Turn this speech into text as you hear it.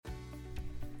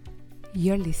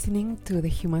You're listening to The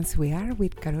Humans We Are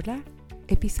with Carola,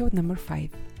 episode number 5.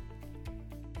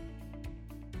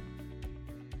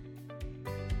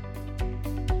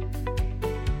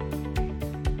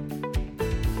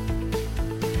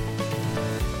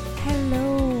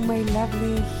 Hello, my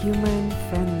lovely human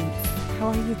friends. How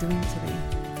are you doing today?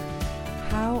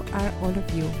 How are all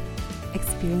of you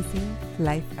experiencing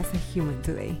life as a human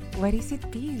today? What is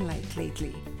it being like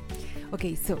lately?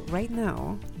 Okay, so right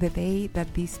now, the day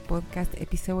that this podcast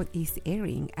episode is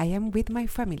airing, I am with my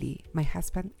family, my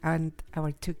husband and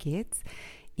our 2 kids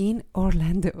in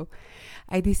Orlando.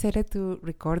 I decided to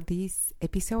record this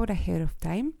episode ahead of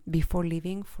time before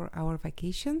leaving for our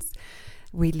vacations.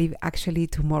 We leave actually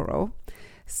tomorrow,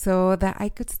 so that I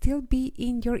could still be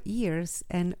in your ears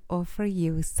and offer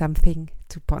you something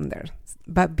to ponder.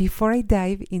 But before I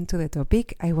dive into the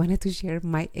topic, I wanted to share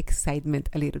my excitement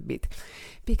a little bit,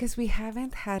 because we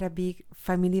haven't had a big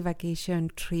family vacation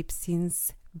trip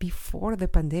since before the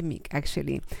pandemic,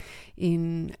 actually.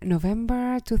 In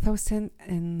November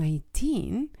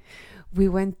 2019, we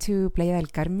went to Playa del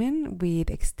Carmen with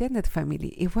extended family.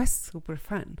 It was super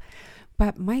fun.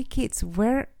 But my kids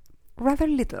were rather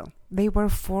little. They were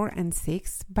 4 and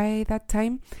 6 by that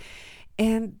time,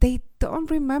 and they don't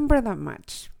remember that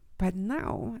much. But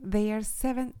now they are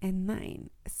 7 and 9.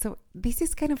 So this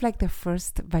is kind of like the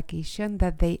first vacation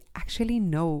that they actually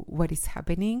know what is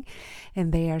happening,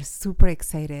 and they are super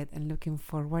excited and looking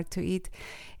forward to it.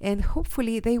 And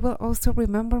hopefully they will also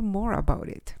remember more about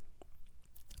it.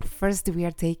 First, we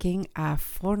are taking a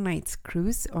 4-night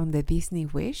cruise on the Disney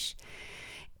Wish.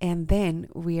 And then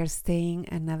we are staying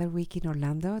another week in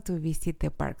Orlando to visit the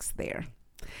parks there.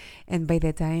 And by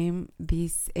the time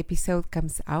this episode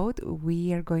comes out,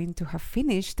 we are going to have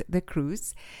finished the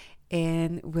cruise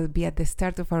and will be at the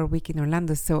start of our week in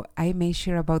Orlando. So I may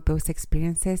share about those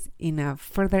experiences in a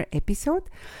further episode.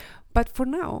 But for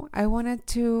now, I wanted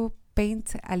to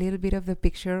paint a little bit of the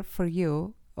picture for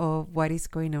you of what is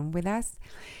going on with us.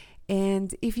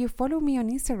 And if you follow me on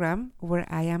Instagram, where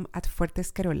I am at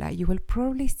Fuertes Carola, you will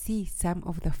probably see some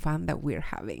of the fun that we're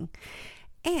having.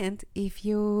 And if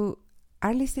you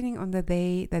are listening on the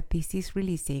day that this is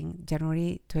releasing,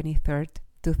 January 23rd,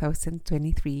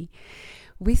 2023,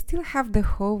 we still have the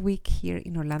whole week here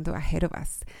in Orlando ahead of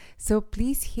us. So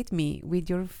please hit me with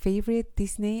your favorite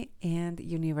Disney and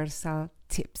Universal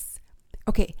tips.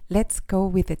 Okay, let's go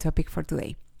with the topic for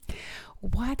today.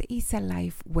 What is a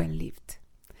life well lived?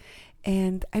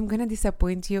 And I'm going to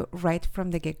disappoint you right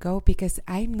from the get-go, because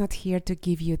I'm not here to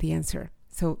give you the answer.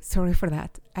 So sorry for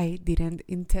that. I didn't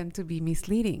intend to be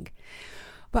misleading.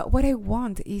 But what I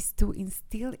want is to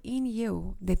instill in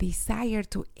you the desire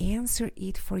to answer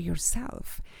it for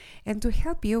yourself, and to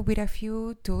help you with a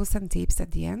few tools and tips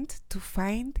at the end to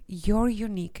find your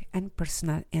unique and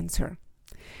personal answer.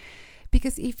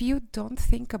 Because if you don't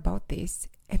think about this,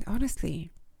 and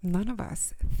honestly, none of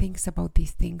us thinks about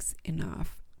these things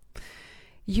enough,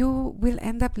 you will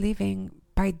end up living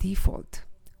by default,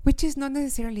 which is not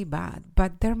necessarily bad,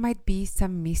 but there might be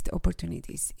some missed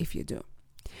opportunities if you do.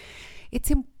 It's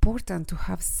important to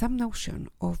have some notion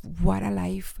of what a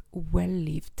life well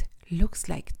lived looks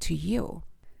like to you.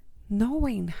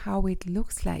 Knowing how it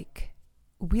looks like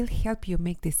will help you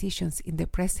make decisions in the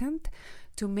present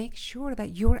to make sure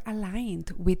that you're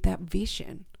aligned with that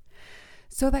vision,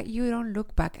 so that you don't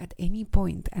look back at any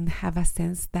point and have a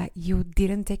sense that you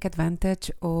didn't take advantage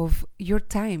of your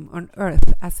time on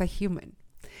earth as a human.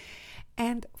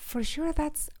 And for sure,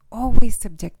 that's always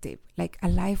subjective. Like, a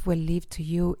life well lived to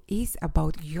you is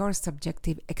about your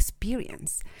subjective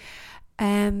experience.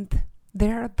 And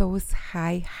there are those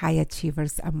high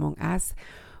achievers among us,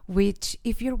 which,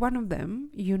 if you're one of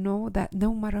them, you know that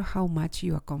no matter how much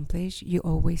you accomplish, you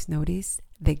always notice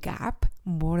the gap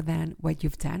more than what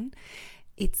you've done.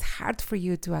 It's hard for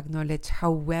you to acknowledge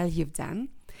how well you've done.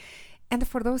 And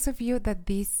for those of you that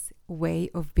this way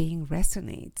of being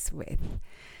resonates with,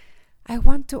 I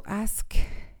want to ask,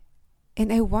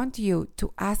 and I want you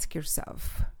to ask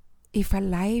yourself, if a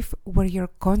life where you're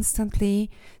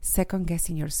constantly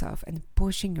second-guessing yourself and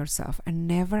pushing yourself and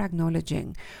never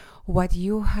acknowledging what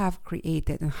you have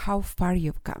created and how far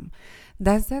you've come,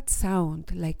 does that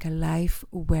sound like a life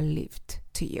well lived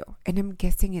to you? And I'm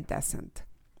guessing it doesn't.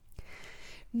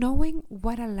 Knowing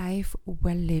what a life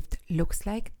well lived looks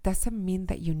like doesn't mean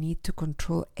that you need to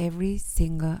control every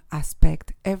single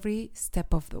aspect, every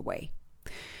step of the way.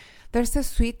 There's a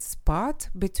sweet spot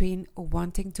between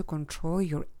wanting to control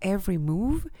your every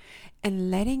move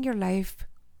and letting your life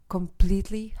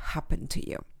completely happen to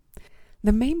you.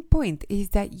 The main point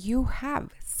is that you have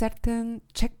certain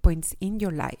checkpoints in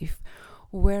your life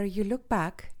where you look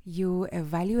back, you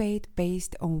evaluate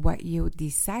based on what you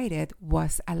decided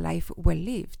was a life well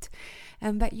lived,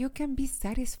 and that you can be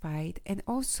satisfied and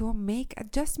also make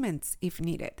adjustments if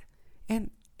needed.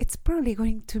 And it's probably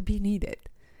going to be needed.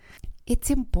 It's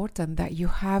important that you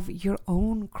have your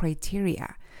own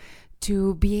criteria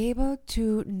to be able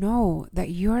to know that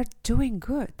you are doing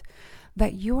good,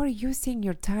 that you are using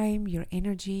your time, your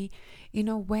energy in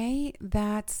a way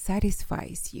that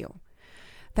satisfies you,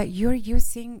 that you're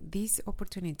using this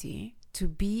opportunity to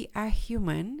be a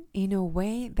human in a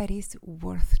way that is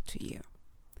worth to you.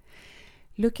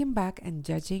 Looking back and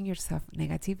judging yourself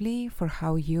negatively for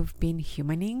how you've been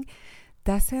humaning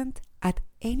doesn't at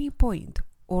any point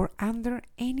or under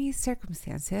any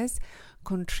circumstances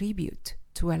contribute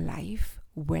to a life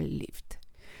well lived.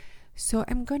 So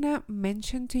I'm gonna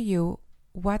mention to you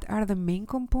what are the main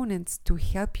components to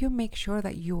help you make sure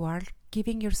that you are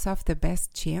giving yourself the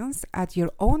best chance at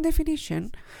your own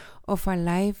definition of a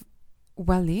life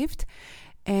well lived,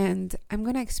 and I'm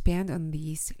gonna expand on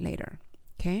these later.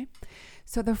 Okay,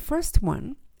 so the first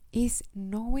one is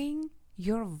knowing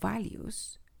your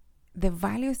values, the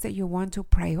values that you want to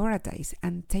prioritize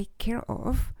and take care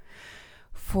of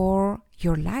for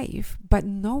your life, but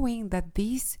knowing that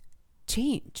these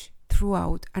change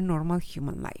throughout a normal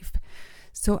human life.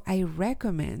 So I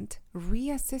recommend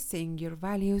reassessing your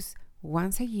values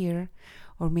once a year,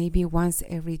 or maybe once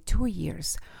every 2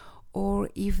 years, or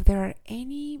if there are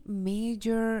any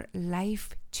major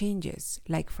life changes,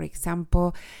 like for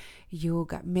example, you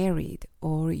got married,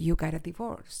 or you got a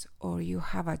divorce, or you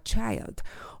have a child,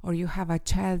 or you have a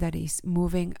child that is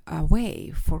moving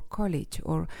away for college,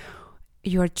 or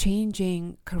you're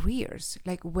changing careers.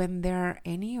 Like when there are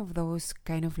any of those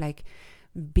kind of like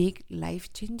big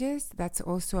life changes, that's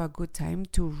also a good time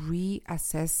to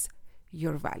reassess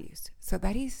your values. So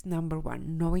that is number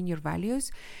one, knowing your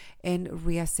values and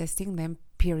reassessing them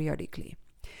periodically.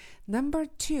 Number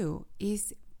two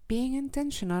is being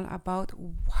intentional about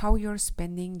how you're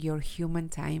spending your human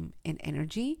time and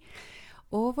energy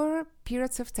over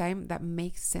periods of time that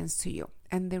make sense to you.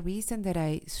 And the reason that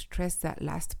I stress that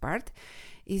last part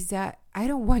is that I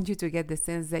don't want you to get the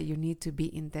sense that you need to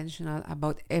be intentional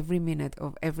about every minute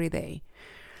of every day,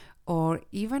 or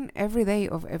even every day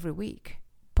of every week.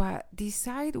 But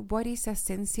decide what is a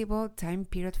sensible time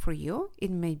period for you.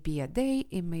 It may be a day,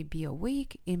 it may be a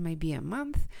week, it may be a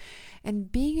month.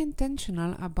 And being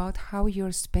intentional about how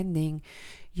you're spending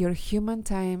your human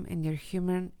time and your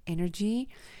human energy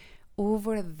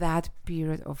over that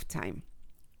period of time.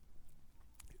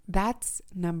 That's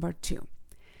number two.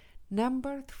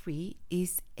 Number three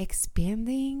is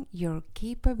expanding your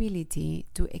capability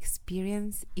to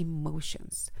experience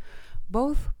emotions,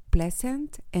 both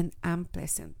pleasant and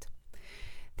unpleasant.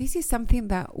 This is something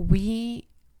that we,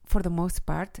 for the most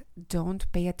part, don't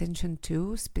pay attention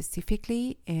to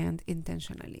specifically and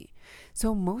intentionally.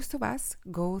 So most of us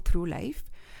go through life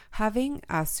having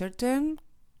a certain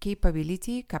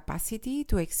capacity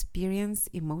to experience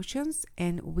emotions,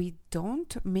 and we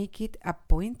don't make it a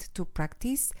point to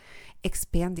practice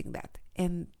expanding that.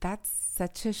 And that's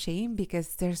such a shame,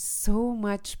 because there's so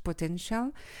much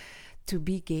potential to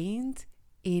be gained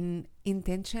in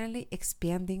intentionally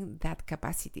expanding that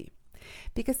capacity.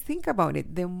 Because think about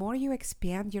it, the more you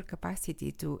expand your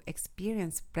capacity to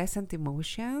experience present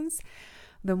emotions,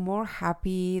 the more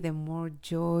happy, the more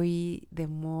joy, the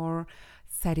more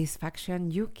satisfaction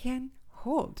you can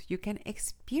hold, you can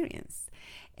experience.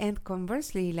 And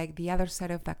conversely, like the other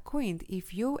side of that coin,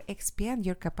 if you expand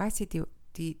your capacity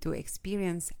to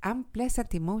experience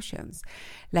unpleasant emotions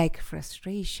like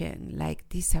frustration, like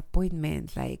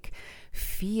disappointment, like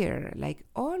fear, like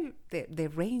all the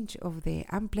range of the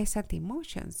unpleasant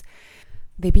emotions,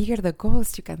 the bigger the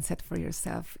goals you can set for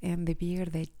yourself and the bigger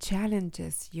the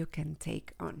challenges you can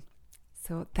take on.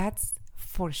 So that's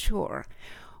for sure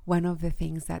one of the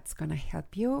things that's going to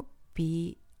help you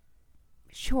be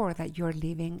sure that you're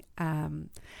living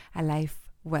a life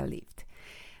well lived.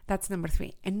 That's number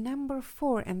three. And number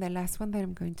four, and the last one that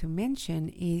I'm going to mention,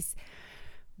 is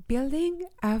building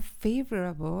a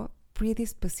favorable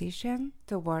predisposition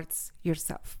towards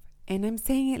yourself. And I'm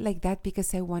saying it like that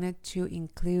because I wanted to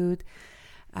include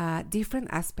different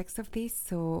aspects of this.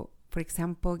 So, for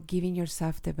example, giving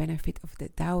yourself the benefit of the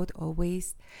doubt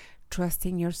always,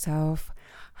 trusting yourself,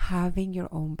 having your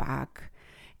own back,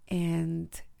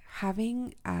 and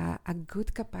having a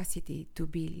good capacity to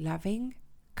be loving,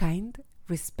 kind,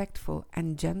 respectful,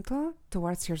 and gentle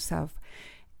towards yourself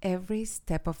every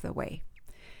step of the way.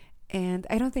 And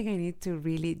I don't think I need to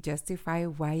really justify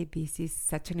why this is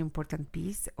such an important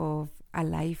piece of a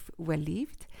life well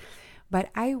lived, but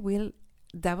I will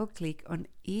double click on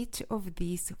each of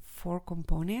these 4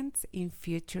 components in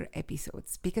future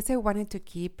episodes because I wanted to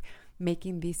keep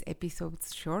making these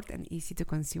episodes short and easy to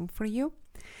consume for you.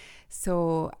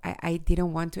 So I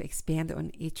didn't want to expand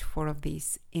on each 4 of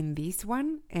these in this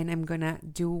one, and I'm gonna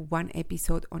do 1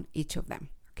 episode on each of them.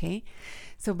 Okay,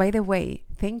 so by the way,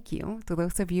 thank you to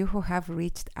those of you who have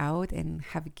reached out and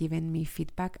have given me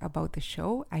feedback about the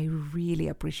show. I really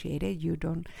appreciate it. You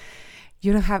don't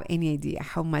have any idea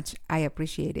how much I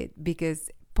appreciate it,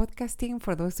 because podcasting,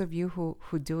 for those of you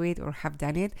who do it or have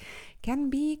done it, can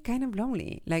be kind of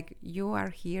lonely. Like, you are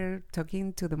here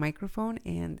talking to the microphone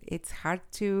and it's hard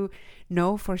to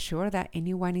know for sure that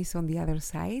anyone is on the other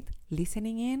side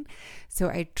listening in. So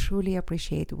I truly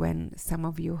appreciate when some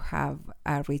of you have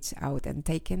reached out and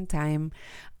taken time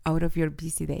out of your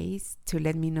busy days to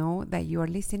let me know that you are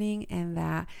listening and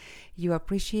that you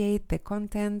appreciate the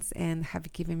contents and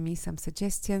have given me some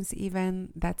suggestions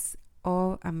even. That's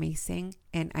all amazing,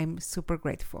 and I'm super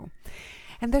grateful.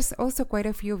 And there's also quite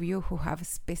a few of you who have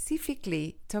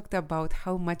specifically talked about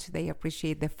how much they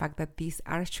appreciate the fact that these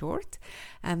are short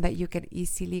and that you can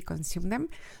easily consume them.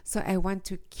 So I want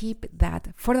to keep that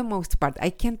for the most part. I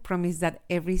can't promise that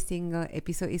every single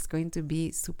episode is going to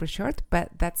be super short, but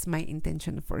that's my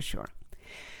intention for sure.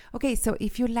 Okay, so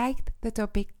if you liked the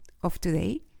topic of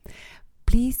today,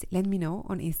 please let me know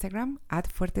on Instagram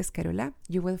 @FuertesCarola.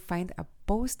 You will find a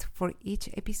post for each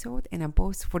episode and a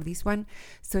post for this one.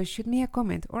 So shoot me a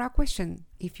comment or a question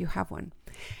if you have one.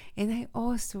 And I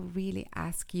also really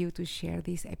ask you to share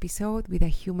this episode with a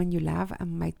human you love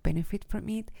and might benefit from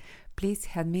it. Please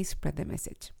help me spread the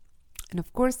message. And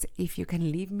of course, if you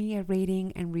can leave me a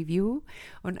rating and review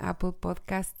on Apple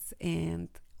Podcasts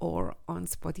or on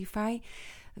Spotify,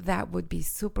 that would be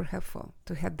super helpful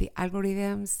to help the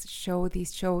algorithms show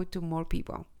this show to more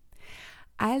people.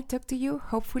 I'll talk to you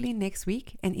hopefully next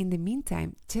week. And in the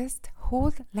meantime, just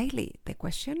hold lightly the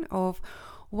question of,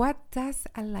 what does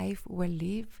a life well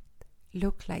lived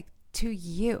look like to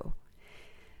you?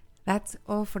 That's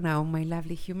all for now, my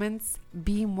lovely humans.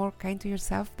 Be more kind to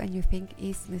yourself than you think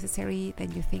is necessary,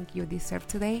 than you think you deserve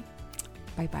today.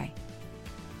 Bye-bye.